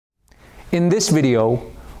In this video,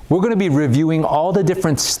 we're going to be reviewing all the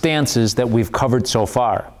different stances that we've covered so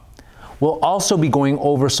far. We'll also be going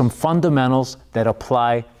over some fundamentals that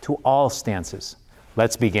apply to all stances.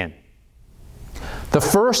 Let's begin. The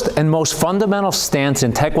first and most fundamental stance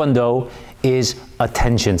in Taekwondo is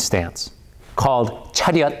attention stance, called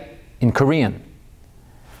charyat in Korean.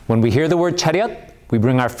 When we hear the word charyat, we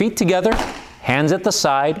bring our feet together, hands at the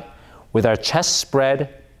side, with our chest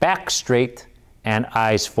spread, back straight, and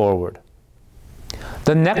eyes forward.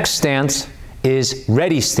 The next stance is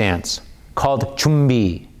ready stance, called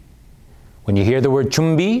준비. When you hear the word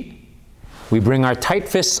준비, we bring our tight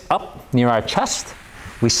fists up near our chest,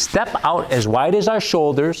 we step out as wide as our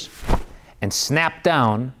shoulders, and snap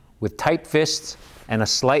down with tight fists and a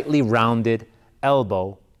slightly rounded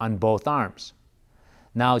elbow on both arms.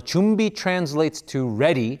 Now, 준비 translates to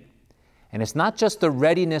ready, and it's not just the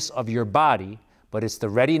readiness of your body, but it's the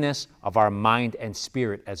readiness of our mind and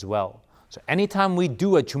spirit as well. So anytime we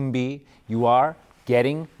do a 준비, you are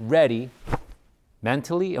getting ready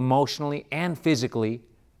mentally, emotionally, and physically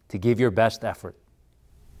to give your best effort.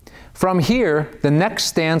 From here, the next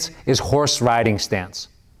stance is horse riding stance,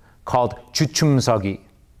 called 주춤서기.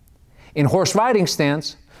 In horse riding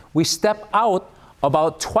stance, we step out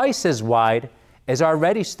about twice as wide as our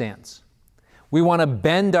ready stance. We want to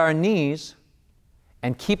bend our knees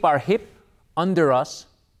and keep our hip under us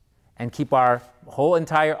and keep our whole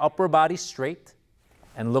entire upper body straight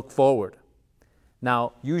and look forward.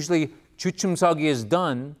 Now, usually 주춤서기 is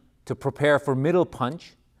done to prepare for middle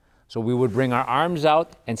punch. So we would bring our arms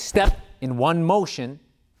out and step in one motion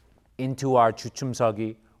into our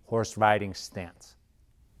주춤서기 horse riding stance.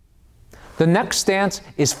 The next stance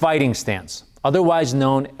is fighting stance, otherwise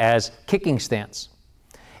known as kicking stance.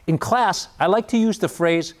 In class, I like to use the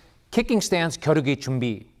phrase kicking stance 겨루기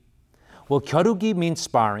준비. Well, 겨루기 means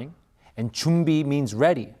sparring, and 준비 means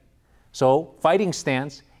ready. So fighting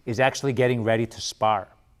stance is actually getting ready to spar.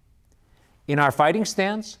 In our fighting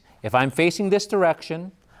stance, if I'm facing this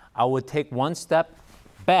direction, I would take one step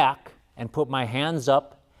back and put my hands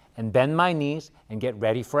up and bend my knees and get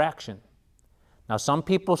ready for action. Now, some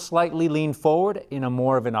people slightly lean forward in a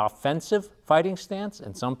more of an offensive fighting stance,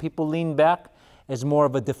 and some people lean back as more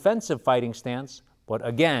of a defensive fighting stance. But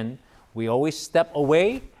again, we always step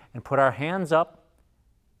away and put our hands up,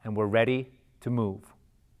 and we're ready to move.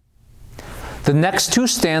 The next two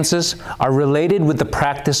stances are related with the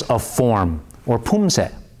practice of form, or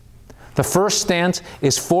품새. The first stance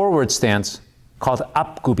is forward stance, called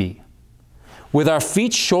앞굽이. With our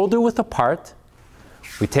feet shoulder-width apart,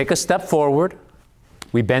 we take a step forward,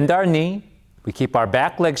 we bend our knee, we keep our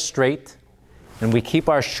back leg straight, and we keep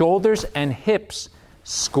our shoulders and hips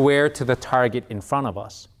square to the target in front of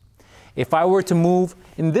us. If I were to move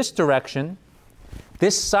in this direction,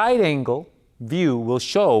 this side angle view will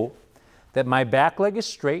show that my back leg is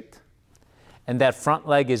straight and that front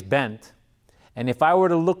leg is bent. And if I were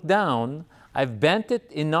to look down, I've bent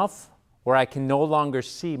it enough where I can no longer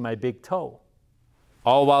see my big toe,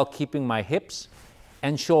 all while keeping my hips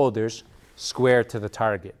and shoulders square to the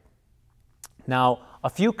target. Now, a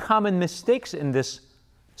few common mistakes in this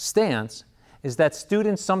stance is that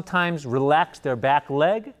students sometimes relax their back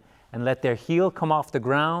leg and let their heel come off the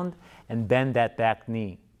ground and bend that back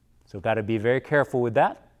knee. So got to be very careful with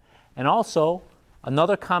that. And also,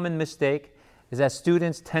 another common mistake is that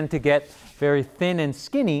students tend to get very thin and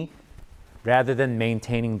skinny rather than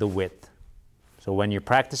maintaining the width. So when you're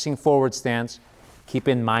practicing forward stance, keep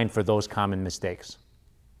in mind for those common mistakes.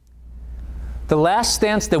 The last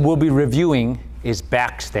stance that we'll be reviewing is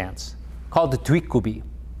back stance, called the 뒷굽이.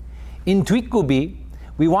 In 뒷굽이,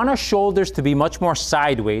 we want our shoulders to be much more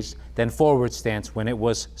sideways than forward stance when it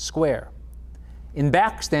was square. In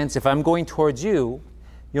back stance, if I'm going towards you,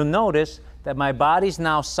 you'll notice that my body's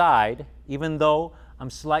now side, even though I'm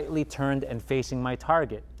slightly turned and facing my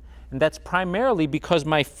target. And that's primarily because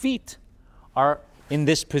my feet are in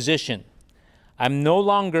this position. I'm no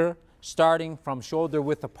longer starting from shoulder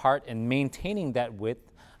width apart and maintaining that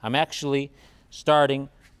width. I'm actually starting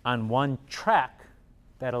on one track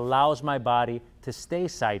that allows my body to stay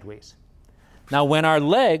sideways. Now, when our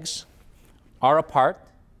legs are apart,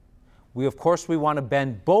 we want to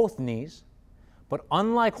bend both knees, but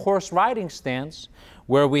unlike horse riding stance,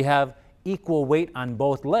 where we have equal weight on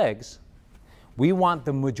both legs, we want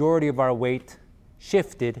the majority of our weight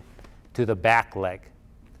shifted to the back leg.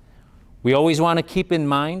 We always want to keep in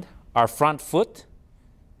mind our front foot,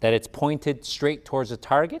 that it's pointed straight towards the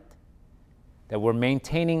target, that we're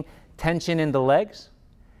maintaining tension in the legs.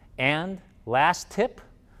 And last tip,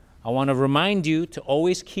 I want to remind you to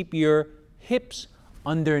always keep your hips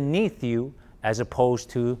underneath you as opposed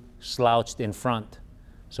to slouched in front.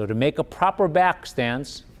 So to make a proper back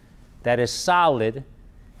stance that is solid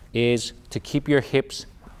is to keep your hips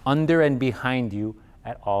under and behind you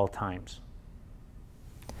at all times.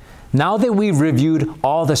 Now that we've reviewed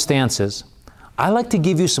all the stances, I like to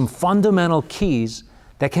give you some fundamental keys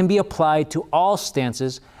that can be applied to all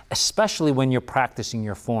stances, especially when you're practicing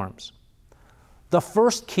your forms. The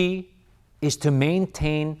first key is to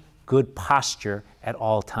maintain good posture at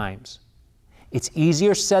all times. It's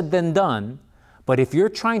easier said than done, but if you're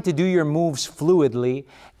trying to do your moves fluidly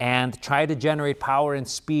and try to generate power and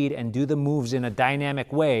speed and do the moves in a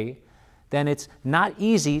dynamic way, then it's not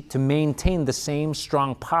easy to maintain the same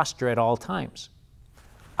strong posture at all times.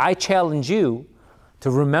 I challenge you to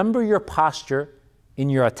remember your posture in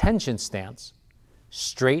your attention stance,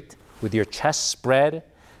 straight with your chest spread,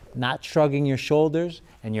 not shrugging your shoulders,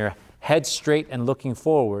 and your head straight and looking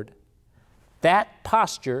forward. That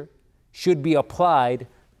posture should be applied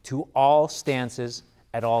to all stances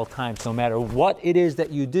at all times. No matter what it is that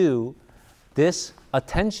you do, this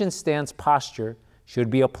attention stance posture should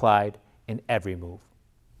be applied in every move.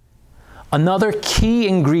 Another key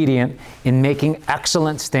ingredient in making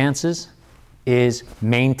excellent stances is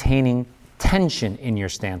maintaining tension in your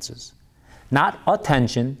stances. Not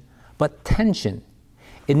attention, but tension.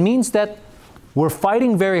 It means that we're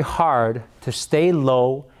fighting very hard to stay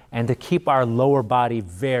low and to keep our lower body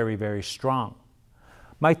very, very strong.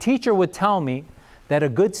 My teacher would tell me that a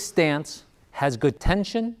good stance has good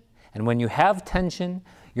tension, and when you have tension,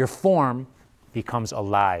 your form becomes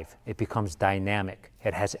alive. It becomes dynamic.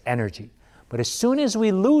 It has energy. But as soon as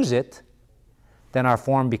we lose it, then our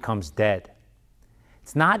form becomes dead.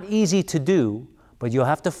 It's not easy to do, but you'll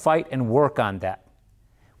have to fight and work on that.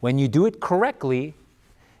 When you do it correctly,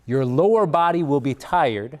 your lower body will be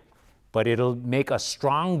tired, but it'll make a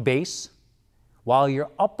strong base, while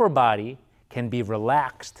your upper body can be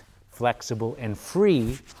relaxed, flexible, and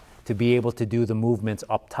free to be able to do the movements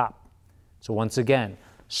up top. So once again,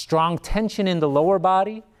 strong tension in the lower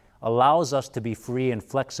body allows us to be free and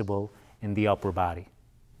flexible in the upper body.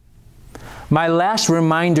 My last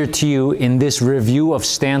reminder to you in this review of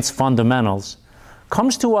stance fundamentals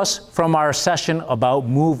comes to us from our session about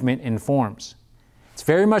movement in forms. It's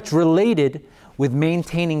very much related with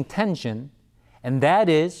maintaining tension, and that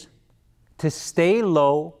is to stay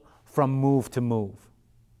low from move to move.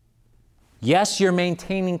 Yes, you're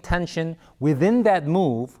maintaining tension within that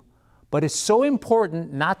move, but it's so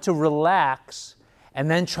important not to relax and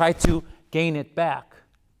then try to gain it back,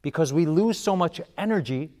 because we lose so much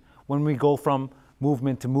energy when we go from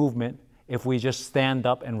movement to movement if we just stand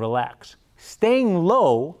up and relax. Staying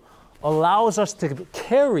low allows us to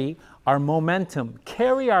carry our momentum,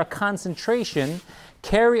 carry our concentration,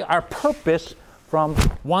 carry our purpose from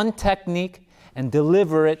one technique and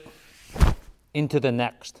deliver it into the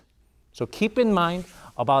next. So keep in mind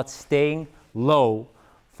about staying low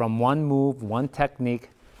from one move, one technique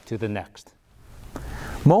to the next.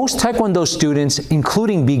 Most Taekwondo students,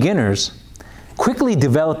 including beginners, quickly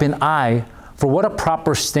develop an eye for what a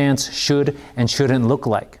proper stance should and shouldn't look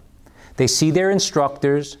like. They see their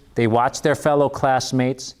instructors, they watch their fellow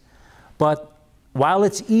classmates, but while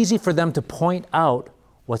it's easy for them to point out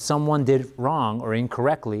what someone did wrong or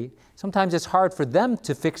incorrectly, sometimes it's hard for them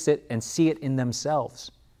to fix it and see it in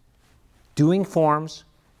themselves. Doing forms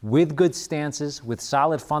with good stances, with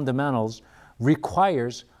solid fundamentals,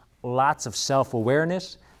 requires lots of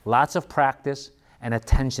self-awareness, lots of practice, and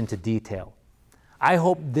attention to detail. I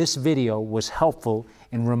hope this video was helpful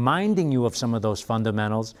in reminding you of some of those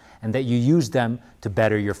fundamentals and that you use them to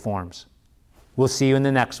better your forms. We'll see you in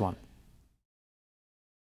the next one.